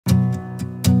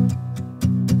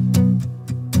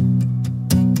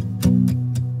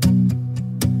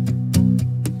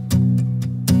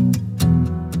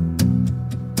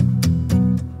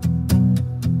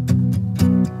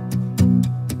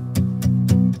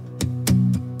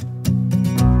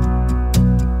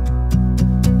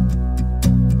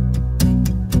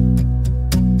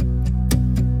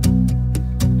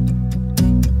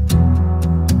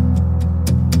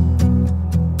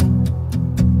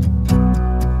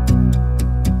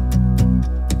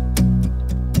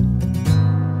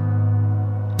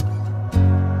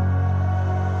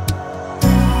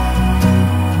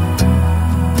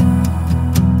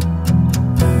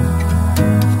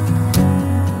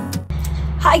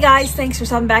guys, thanks for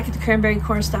stopping back at the Cranberry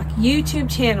Cornstalk YouTube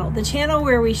channel, the channel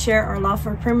where we share our love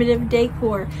for primitive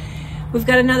decor. We've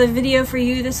got another video for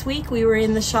you this week. We were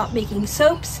in the shop making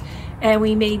soaps and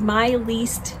we made my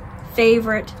least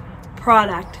favorite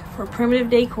product for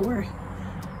primitive decor.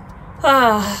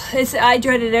 I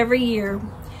dread it every year.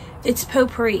 It's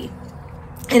potpourri,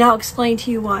 and I'll explain to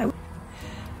you why.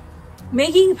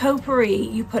 Making potpourri,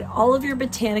 you put all of your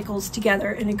botanicals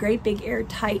together in a great big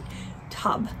airtight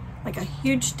tub, like a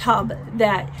huge tub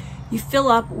that you fill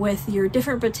up with your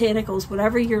different botanicals,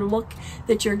 whatever your look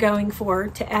that you're going for,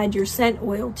 to add your scent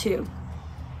oil to.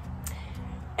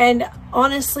 And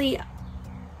honestly,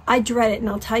 I dread it, and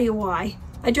I'll tell you why.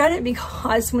 I dread it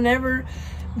because whenever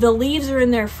the leaves are in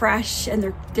there fresh and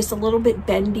they're just a little bit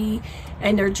bendy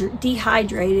and they're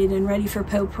dehydrated and ready for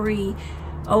potpourri,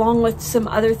 along with some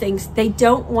other things, they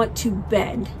don't want to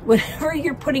bend. Whenever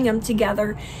you're putting them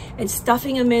together and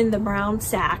stuffing them in the brown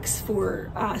sacks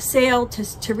for sale,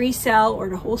 to resell or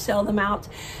to wholesale them out,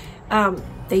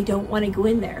 they don't want to go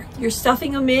in there. You're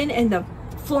stuffing them in and they're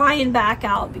flying back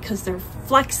out because they're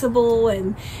flexible,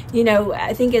 and you know,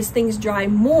 I think as things dry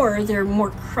more, they're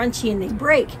more crunchy and they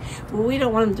break. Well, we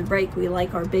don't want them to break. We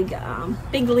like our big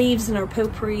leaves and our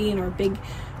potpourri and our big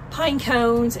pine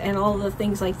cones and all the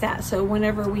things like that. So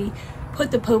whenever we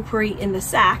put the potpourri in the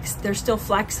sacks, they're still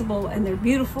flexible and they're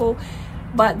beautiful,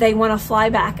 but they want to fly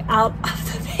back out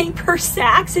of the paper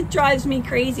sacks. It drives me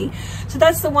crazy. So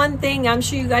that's the one thing. I'm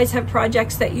sure you guys have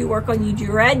projects that you work on, you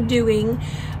dread doing,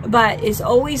 but it's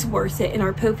always worth it. And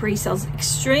our potpourri sells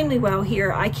extremely well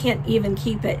here. I can't even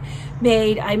keep it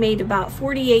made. I made about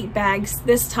 48 bags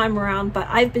this time around, but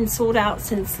I've been sold out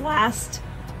since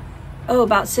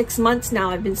about 6 months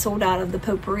now. I've been sold out of the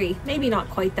potpourri. Maybe not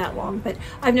quite that long, but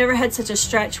I've never had such a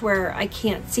stretch where I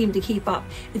can't seem to keep up.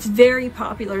 It's very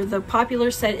popular. The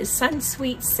popular scent is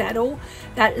Sunsweet Settle.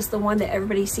 That is the one that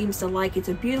everybody seems to like. It's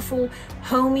a beautiful,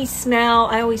 homey smell.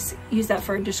 I always use that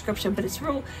for a description, but it's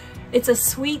a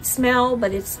sweet smell,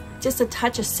 but it's just a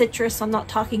touch of citrus. I'm not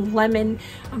talking lemon.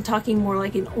 I'm talking more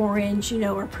like an orange, you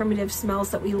know, our primitive smells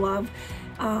that we love.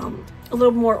 A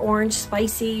little more orange,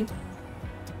 spicy,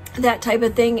 that type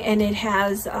of thing. And it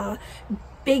has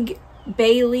big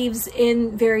bay leaves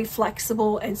in, very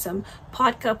flexible, and some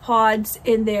potka pods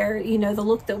in there, you know, the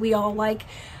look that we all like.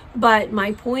 But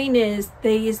my point is,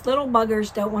 these little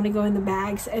buggers don't want to go in the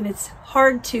bags, and it's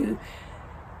hard to,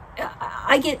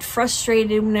 I get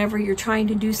frustrated whenever you're trying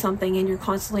to do something and you're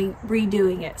constantly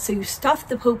redoing it. So you stuff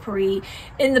the potpourri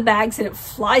in the bags and it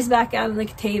flies back out of the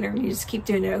container, and you just keep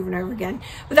doing it over and over again.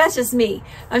 But that's just me.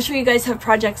 I'm sure you guys have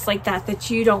projects like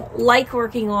that you don't like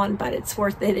working on, but it's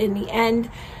worth it in the end.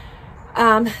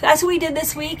 That's what we did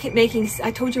this week,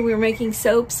 I told you we were making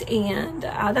soaps, and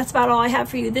that's about all I have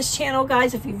for you. This channel,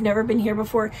 guys, if you've never been here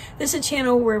before, this is a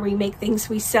channel where we make things,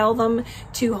 we sell them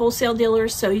to wholesale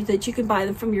dealers so that you can buy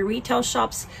them from your retail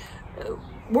shops.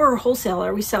 We're a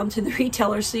wholesaler. We sell them to the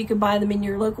retailers so you can buy them in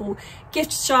your local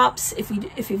gift shops. If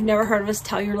you've never heard of us,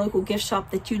 tell your local gift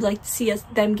shop that you'd like to see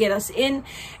them get us in.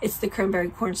 It's the Cranberry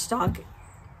Cornstalk.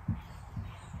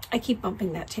 I keep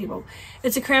bumping that table.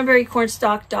 It's a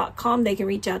cranberrycornstalk.com. They can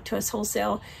reach out to us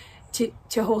wholesale to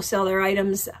wholesale their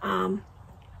items.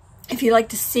 If you like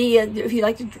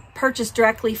to purchase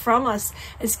directly from us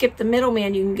and skip the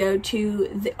middleman, you can go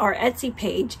to our Etsy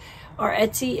page. Our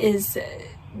Etsy is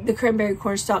the Cranberry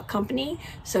Cornstalk Company.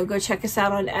 So go check us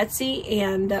out on Etsy,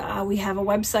 and we have a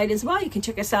website as well. You can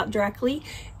check us out directly.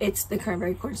 It's the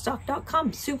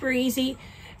cranberrycornstalk.com. Super easy.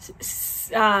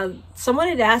 Someone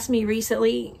had asked me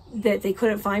recently that they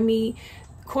couldn't find me.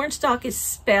 Cornstalk is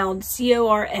spelled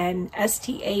C-O-R-N-S-T-A-L-K,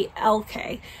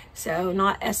 so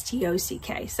not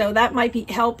S-T-O-C-K. So that might be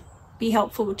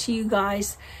helpful to you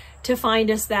guys to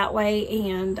find us that way.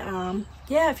 And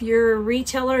yeah, if you're a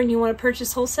retailer and you want to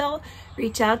purchase wholesale,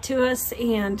 reach out to us.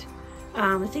 And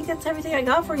I think that's everything I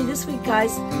got for you this week,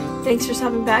 guys. Thanks for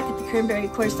stopping back at the Cranberry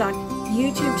Cornstalk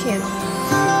YouTube channel.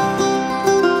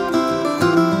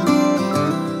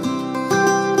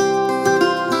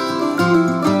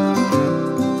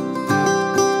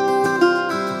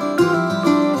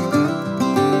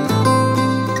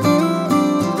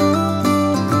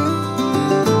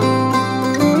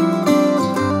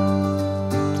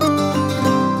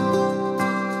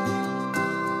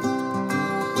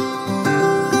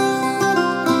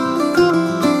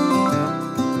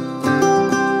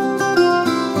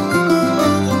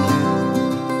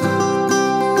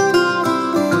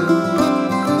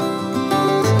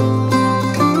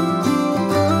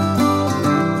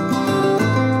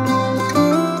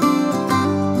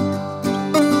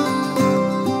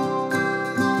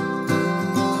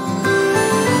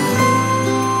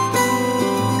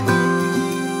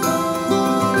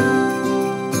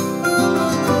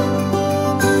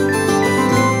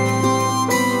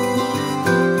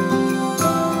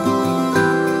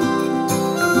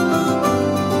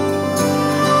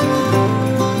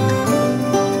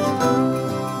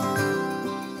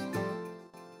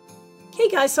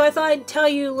 guys, so I thought I'd tell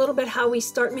you a little bit how we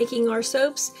start making our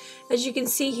soaps. As you can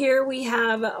see here, we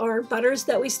have our butters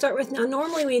that we start with. Now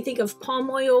normally when you think of palm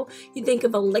oil, you think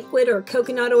of a liquid, or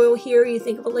coconut oil here, you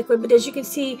think of a liquid, but as you can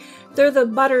see, they're the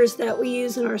butters that we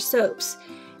use in our soaps.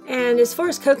 And as far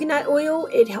as coconut oil,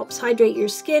 it helps hydrate your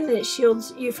skin and it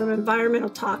shields you from environmental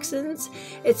toxins.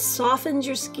 It softens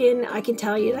your skin, I can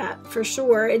tell you that for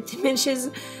sure. It diminishes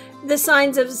the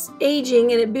signs of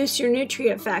aging and it boosts your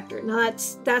nutrient factor. Now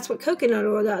that's what coconut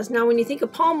oil does. Now when you think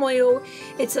of palm oil,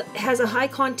 it has a high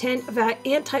content of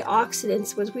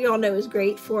antioxidants, which we all know is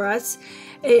great for us.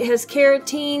 It has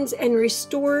carotenes and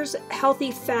restores healthy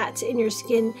fats in your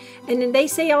skin. And then they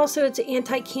say also it's an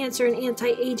anti-cancer and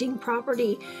anti-aging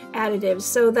property additives.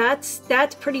 So that's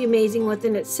pretty amazing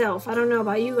within itself. I don't know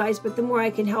about you guys, but the more I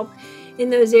can help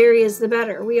in those areas, the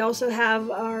better. We also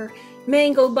have our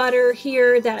mango butter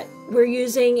here that we're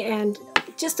using, and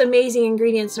just amazing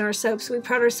ingredients in our soaps. We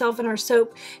pride ourselves in our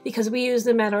soap because we use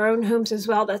them at our own homes as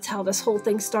well. That's how this whole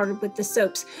thing started with the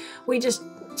soaps. We just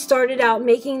started out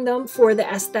making them for the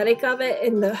aesthetic of it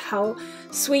and how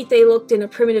sweet they looked in a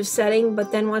primitive setting,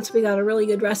 but then once we got a really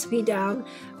good recipe down,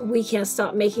 we can't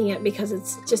stop making it because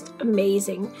it's just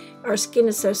amazing. Our skin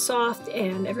is so soft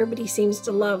and everybody seems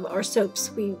to love our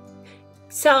soaps. We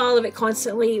sell all of it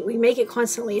constantly, we make it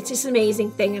constantly. It's just an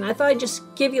amazing thing, and I thought I'd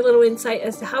just give you a little insight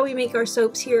as to how we make our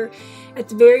soaps here at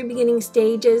the very beginning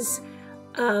stages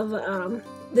of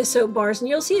the soap bars. And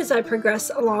you'll see as I progress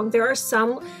along, there are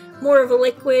some more of a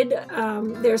liquid.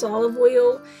 There's olive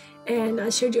oil, and I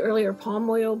showed you earlier palm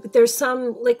oil, but there's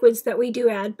some liquids that we do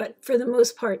add, but for the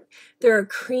most part they're a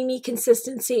creamy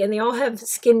consistency and they all have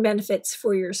skin benefits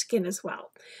for your skin as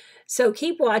well. So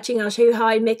keep watching. I'll show you how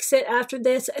I mix it after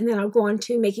this, and then I'll go on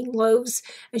to making loaves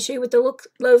and show you what the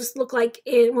loaves look like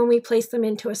when we place them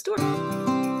into a store.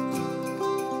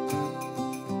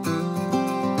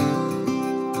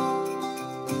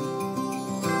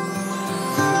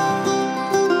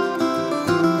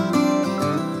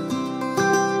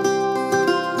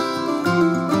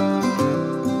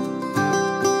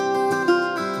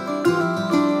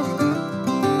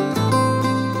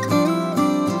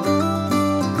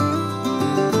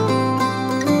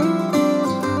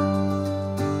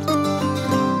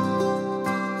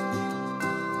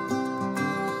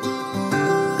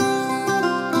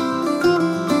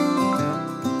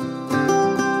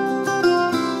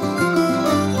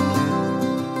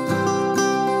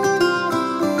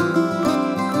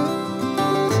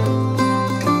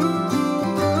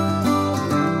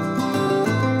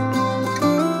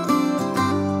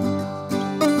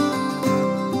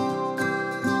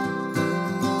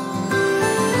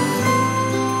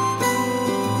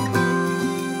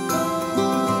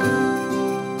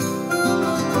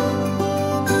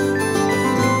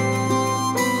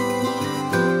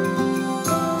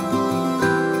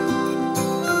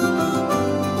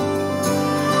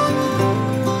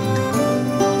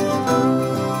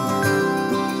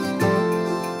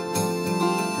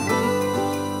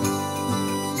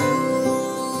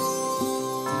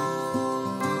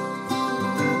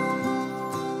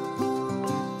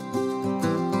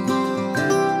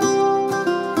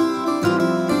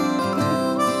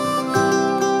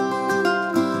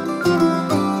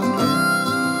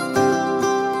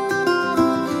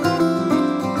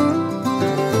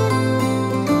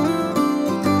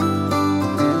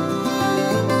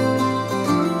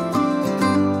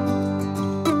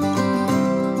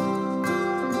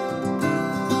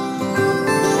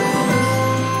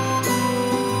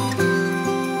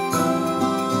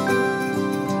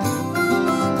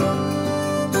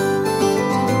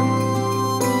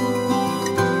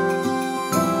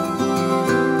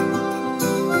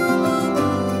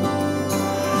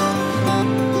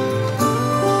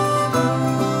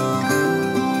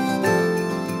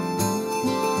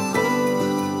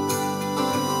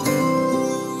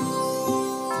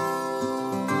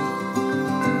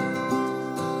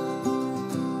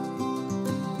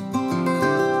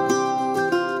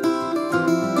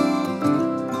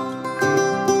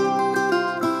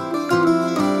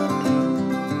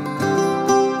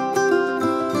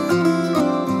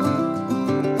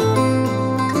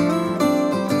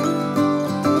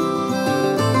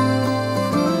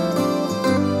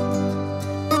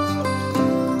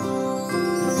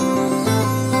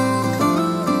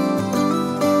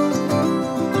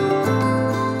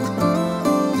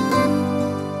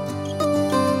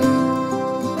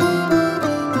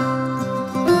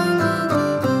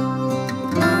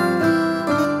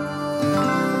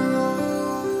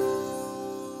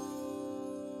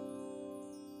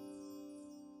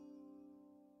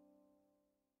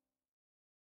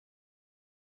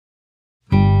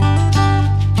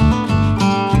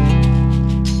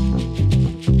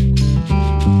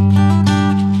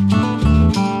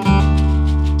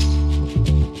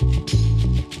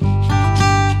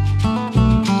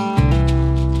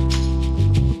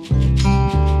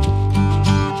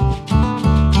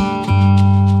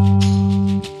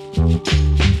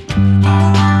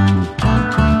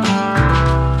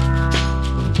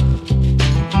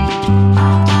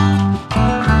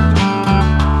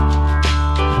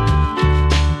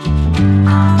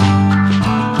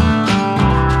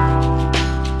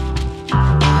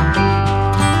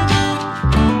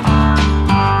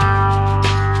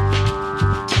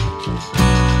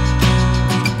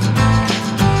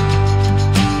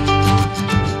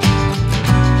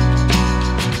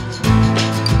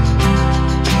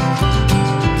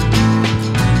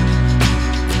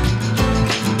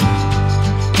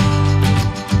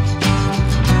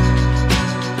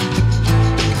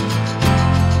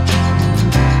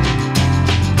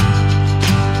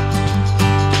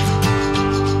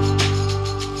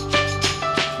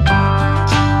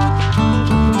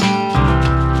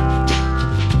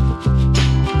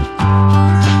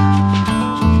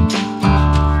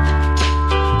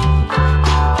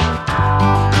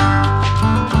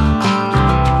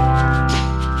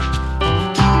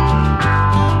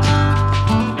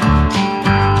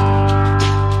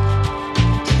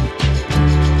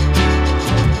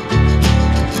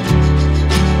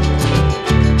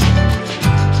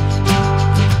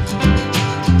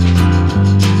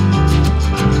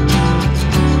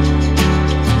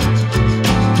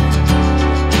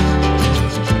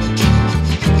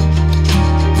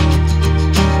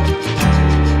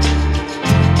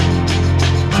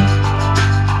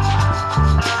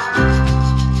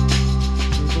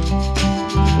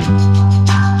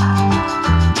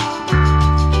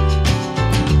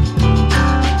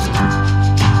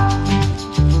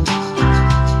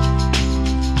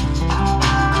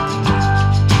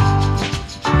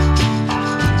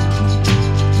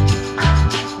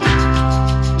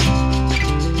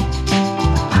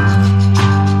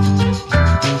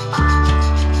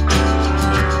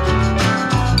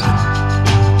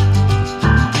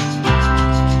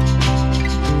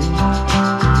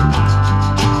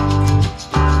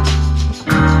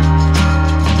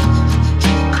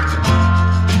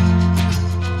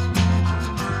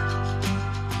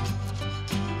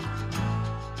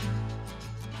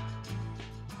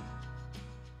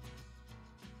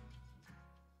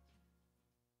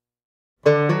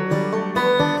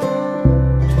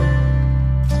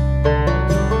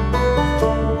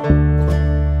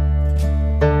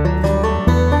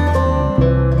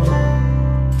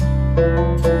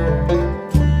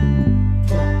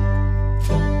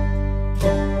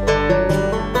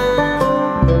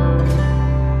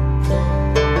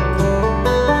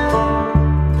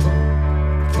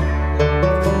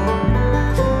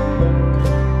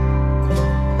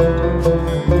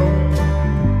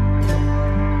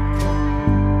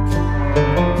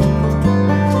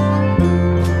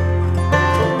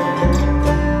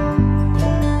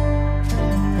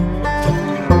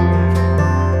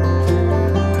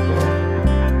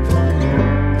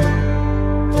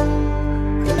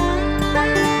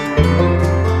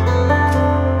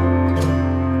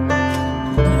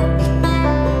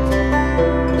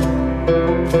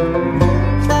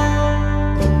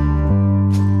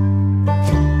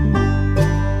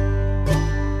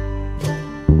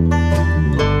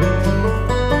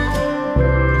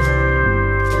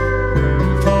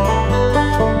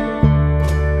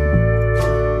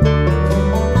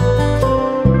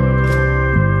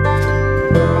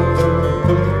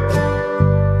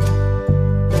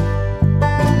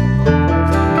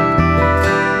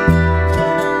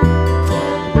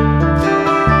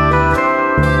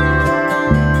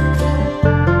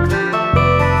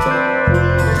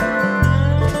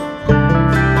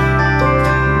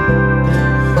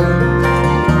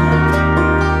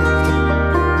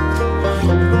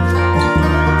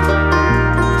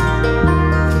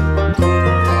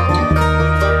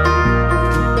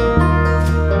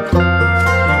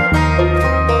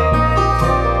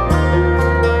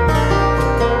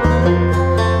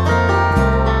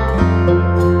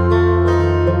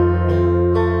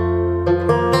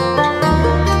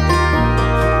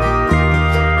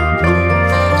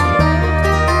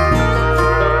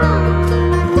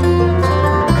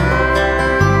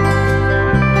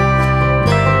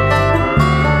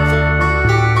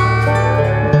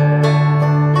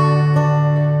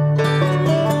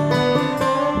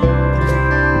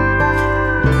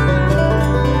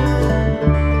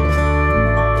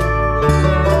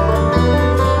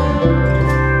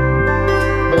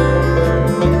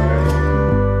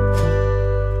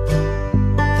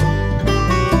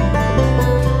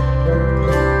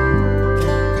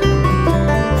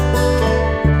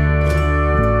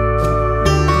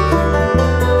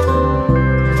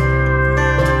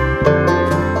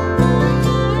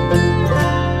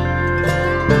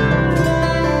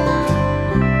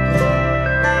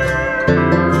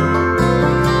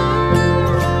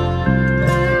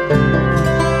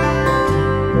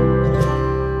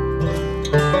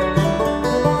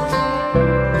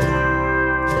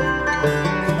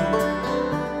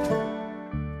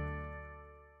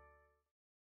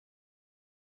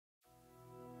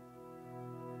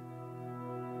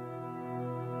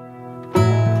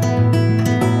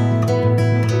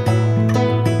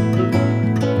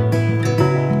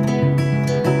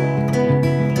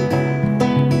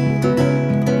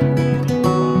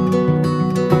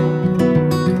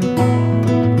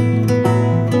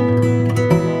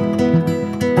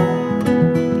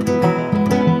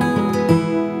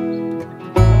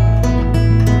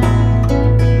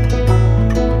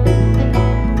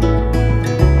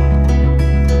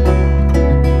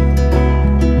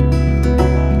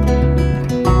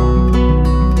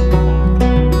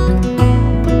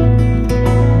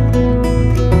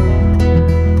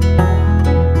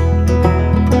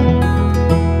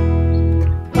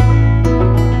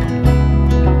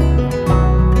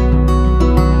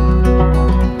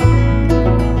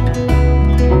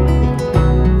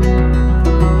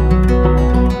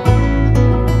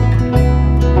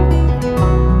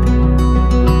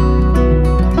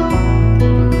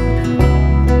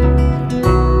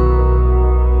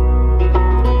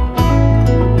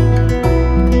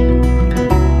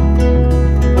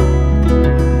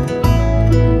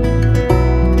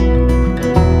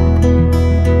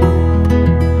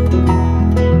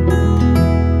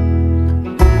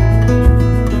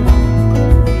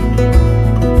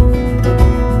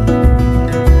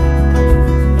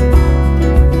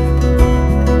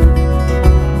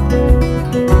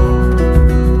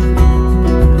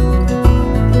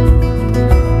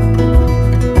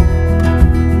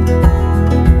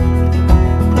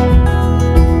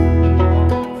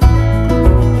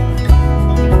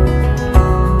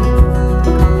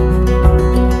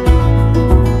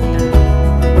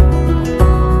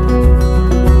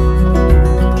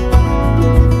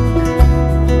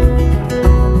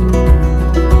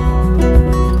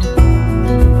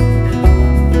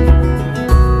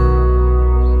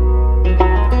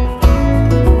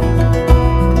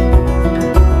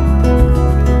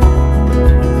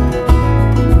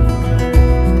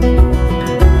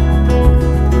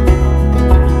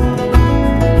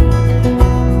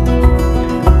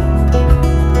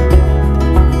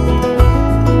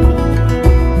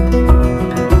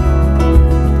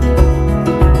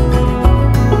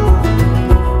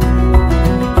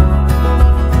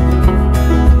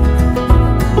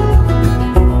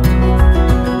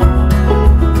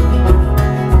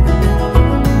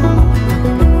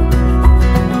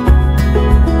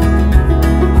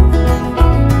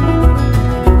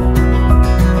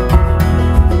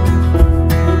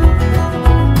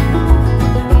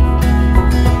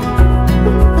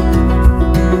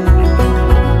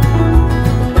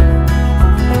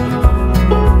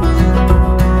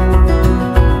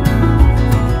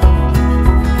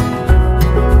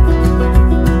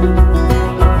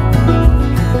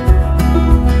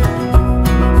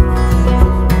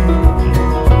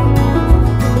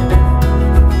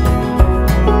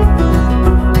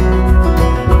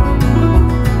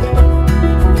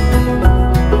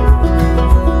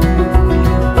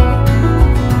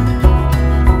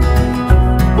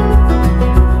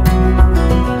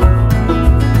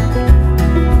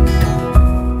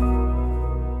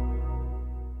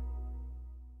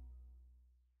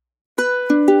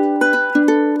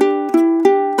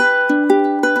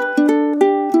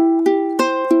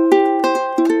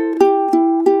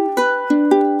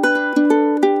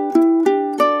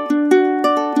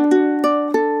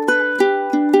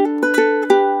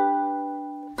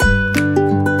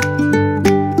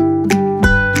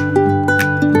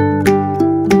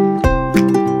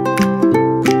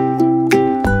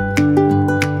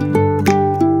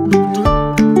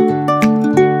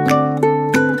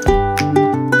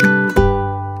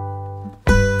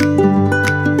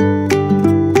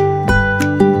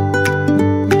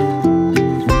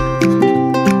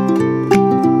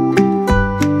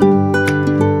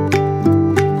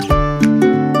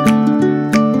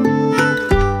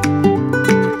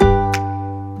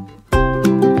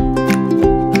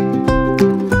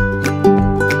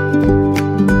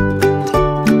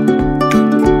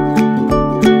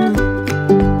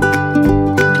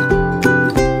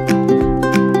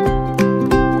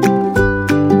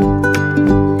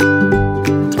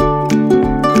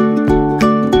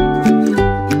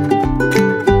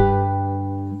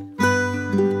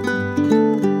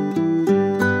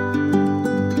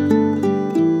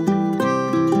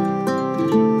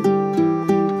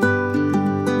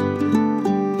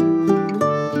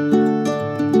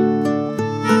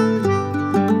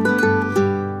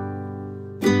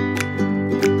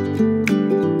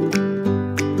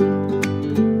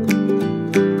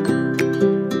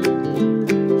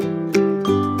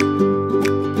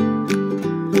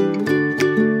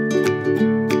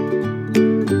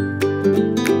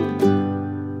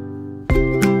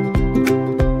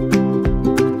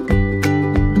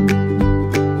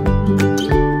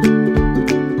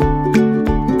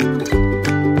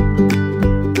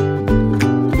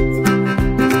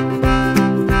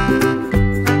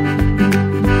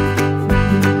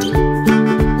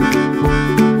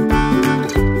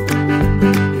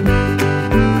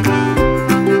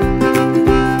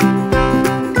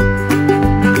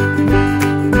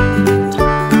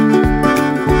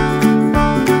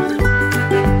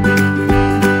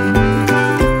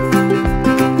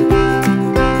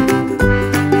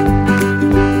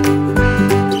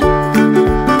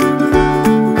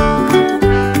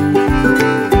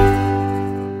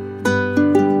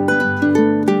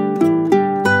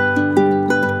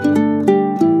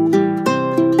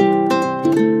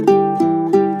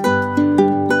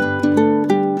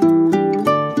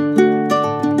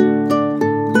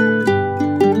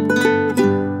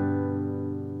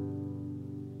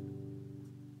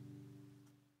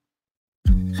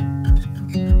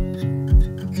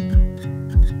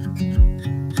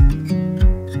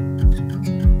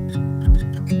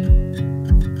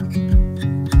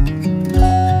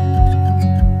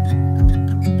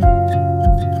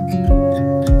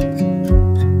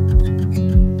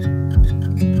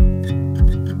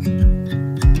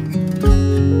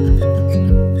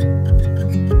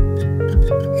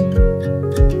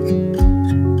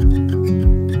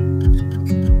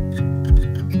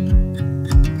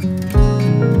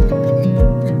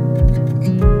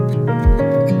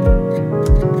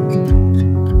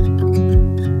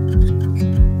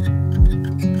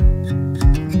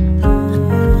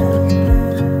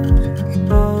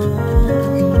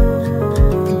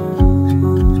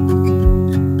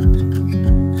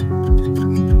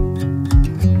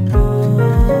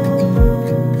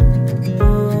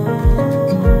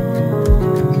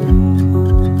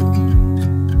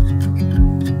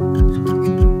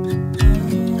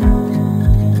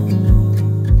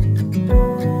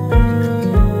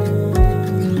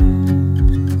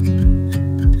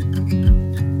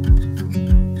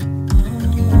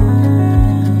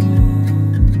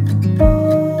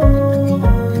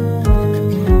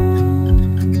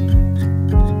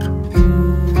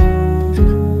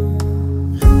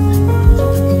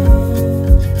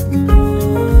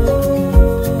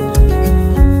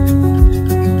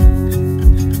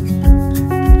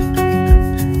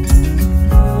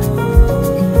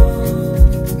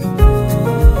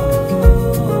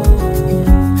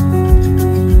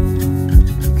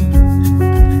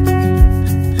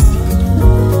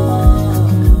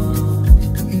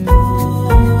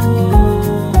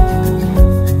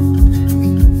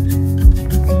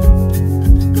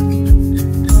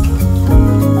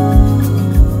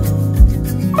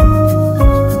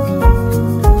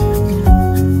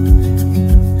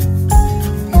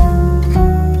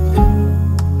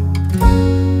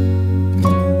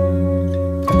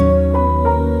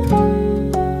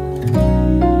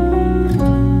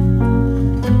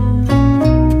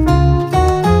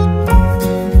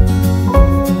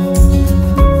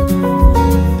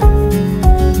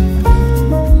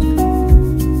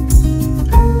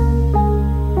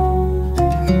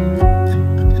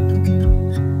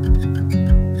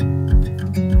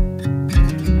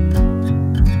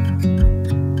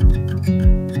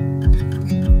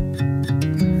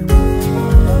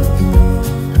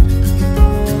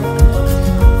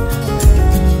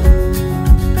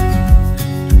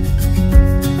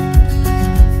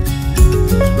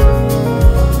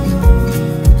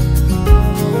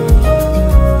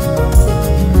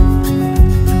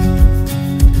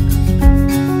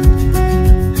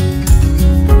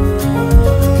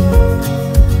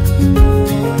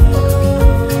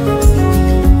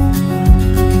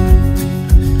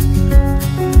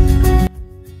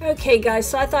 Okay guys,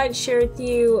 so I thought I'd share with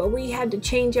you, we had to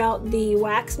change out the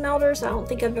wax melters. I don't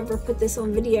think I've ever put this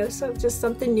on video, so just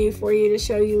something new for you to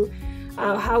show you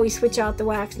how we switch out the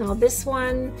wax. Now this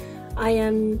one, I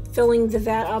am filling the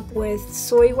vat up with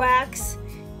soy wax,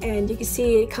 and you can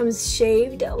see it comes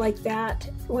shaved like that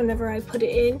whenever I put it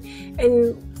in.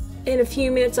 And in a few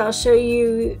minutes I'll show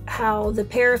you how the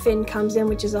paraffin comes in,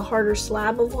 which is a harder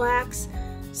slab of wax.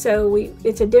 So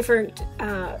it's a different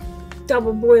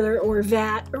double boiler or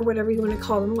vat or whatever you want to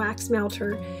call them, wax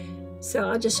melter. So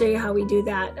I'll just show you how we do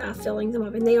that, filling them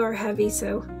up. And they are heavy,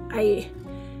 so I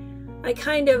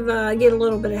kind of get a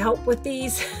little bit of help with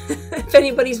these. If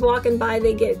anybody's walking by,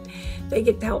 they get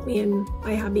to help me, and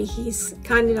my hubby, he's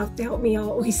kind enough to help me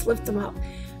always lift them up.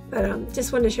 But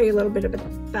just wanted to show you a little bit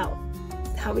about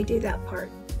how we do that part.